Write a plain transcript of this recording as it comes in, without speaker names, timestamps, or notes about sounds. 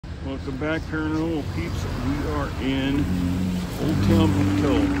Welcome back, paranormal peeps. We are in Old Town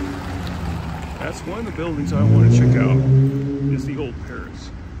Pocatello. That's one of the buildings I want to check out, is the old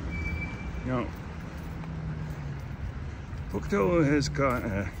Paris. Now, Pocatello has got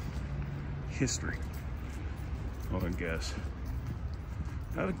a history, I guess.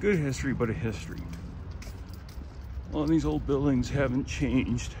 Not a good history, but a history. A lot of these old buildings haven't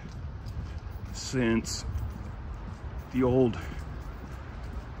changed since the old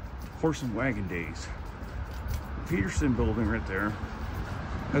horse and wagon days. The Peterson building right there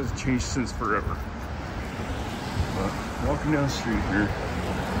hasn't changed since forever. But walking down the street here,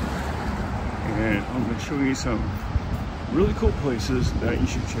 and I'm going to show you some really cool places that you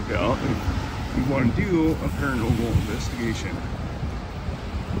should check out if you want to do a paranormal investigation.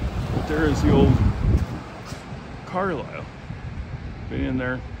 But there is the old Carlisle. Been in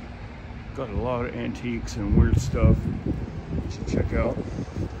there, got a lot of antiques and weird stuff you should check out.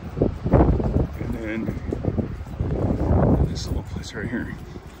 And then this little place right here.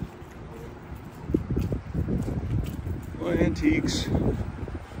 A lot of antiques,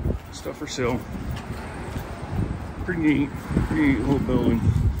 stuff for sale. Pretty neat little building.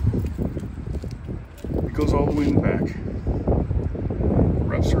 It goes all the way in the back,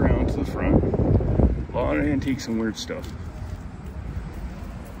 wraps around to the front. A lot of antiques and weird stuff.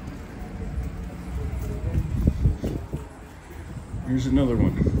 Here's another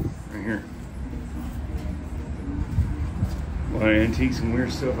one right here. A lot of antiques and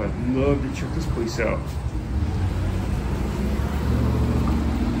weird stuff. I'd love to check this place out.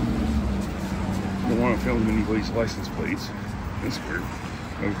 Don't want to film anybody's license plates. That's weird.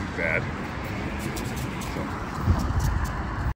 That would be bad.